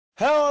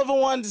Hello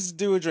everyone, this is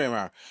Do a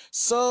Dreamer.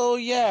 So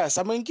yes,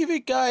 I'm going to give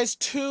you guys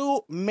two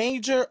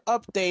major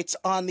updates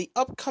on the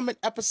upcoming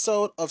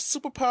episode of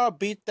Superpower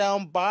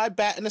Beatdown by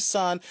Bat in the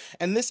Sun,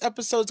 and this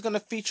episode is going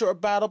to feature a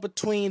battle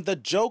between the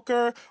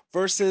Joker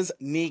versus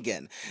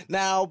Negan.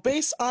 Now,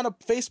 based on a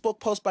Facebook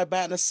post by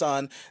Bat in the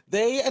Sun,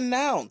 they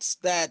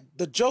announced that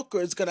the Joker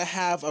is going to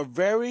have a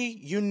very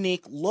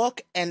unique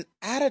look and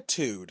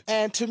attitude.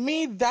 And to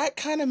me, that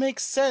kind of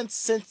makes sense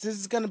since this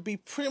is going to be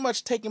pretty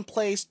much taking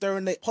place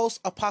during the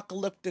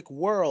post-apocalyptic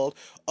world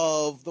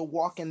of the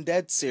Walking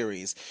Dead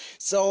series.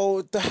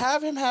 So to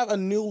have him have a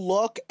new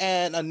look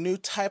and a new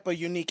type of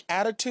unique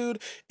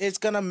attitude is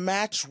going to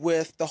match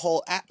with the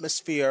whole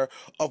atmosphere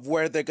of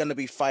where they're going to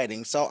be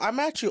fighting. So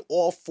I'm actually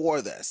all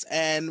for this.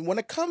 And when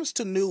it comes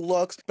to new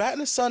looks, Bat in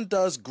the Sun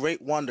does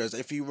great wonders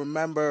if you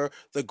remember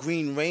the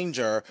Green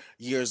Ranger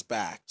years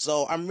back.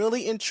 So I'm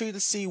really intrigued to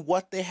see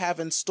what they have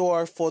in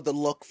store for the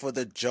look for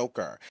the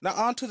Joker. Now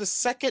on to the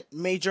second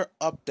major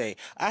update.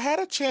 I had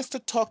a chance to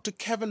talk to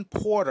Kevin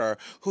Porter,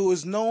 who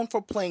is known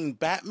for playing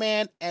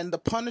Batman and the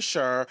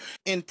Punisher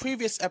in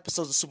previous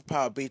episodes of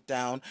Superpower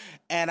Beatdown,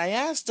 and I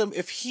asked him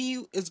if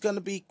he is going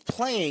to be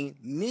playing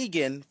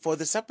Negan for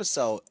this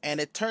episode, and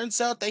it turns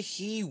out that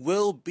he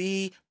will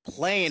be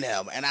playing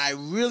him, and I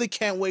really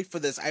can't wait for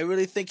this. I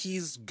really think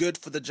he's good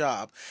for the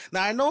job.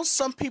 Now, I know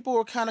some people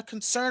were kind of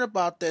concerned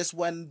about this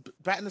when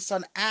Bat in the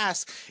Sun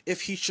asked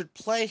if he should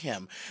play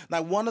him.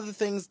 Now, one of the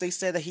things they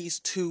said that he's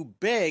too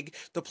big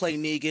to play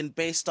Negan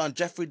based on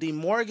Jeffrey D.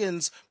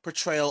 Morgan's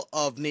portrayal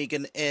of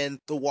Negan in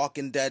the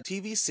Walking Dead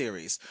TV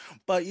series.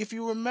 But if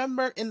you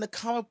remember in the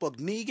comic book,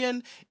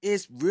 Negan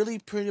is really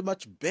pretty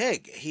much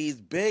big. He's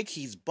big,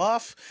 he's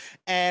buff,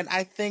 and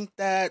I think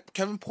that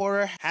Kevin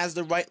Porter has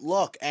the right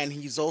look, and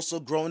he's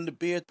also growing the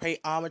beard, pay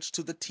homage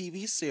to the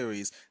TV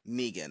series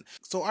Negan.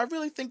 So I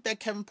really think that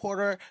Kevin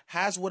Porter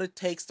has what it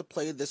takes to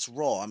play this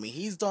role. I mean,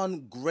 he's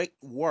done great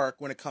work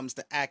when it comes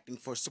to acting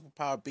for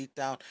Superpower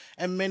Beatdown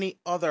and many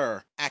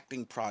other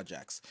acting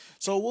projects.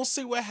 So we'll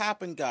see what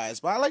happens, guys.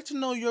 But I'd like to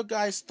know your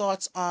guys'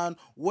 thoughts on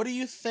what do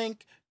you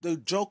think the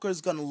Joker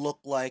is going to look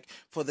like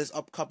for this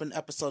upcoming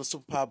episode of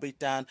Superpower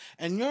Beatdown,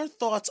 and your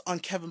thoughts on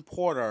Kevin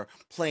Porter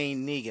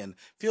playing Negan.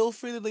 Feel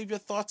free to leave your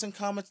thoughts and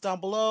comments down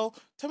below.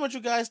 Tell me what you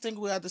guys think.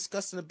 We are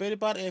discussing a debate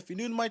about it. And if you're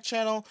new to my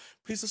channel,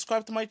 please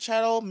subscribe to my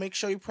channel. Make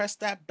sure you press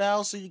that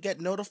bell so you get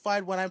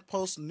notified when I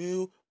post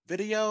new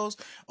videos.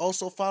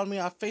 Also follow me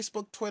on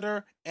Facebook,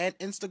 Twitter, and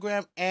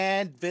Instagram,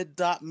 and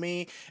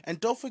vid.me. And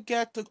don't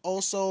forget to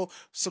also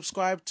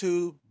subscribe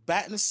to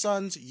Bat in the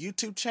Sun's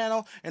YouTube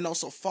channel, and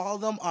also follow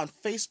them on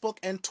Facebook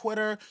and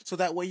Twitter so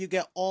that way you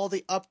get all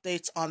the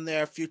updates on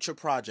their future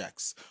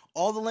projects.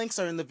 All the links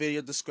are in the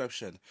video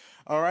description.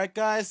 Alright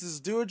guys, this is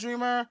Do a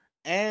Dreamer,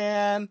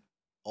 and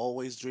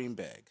always dream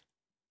big.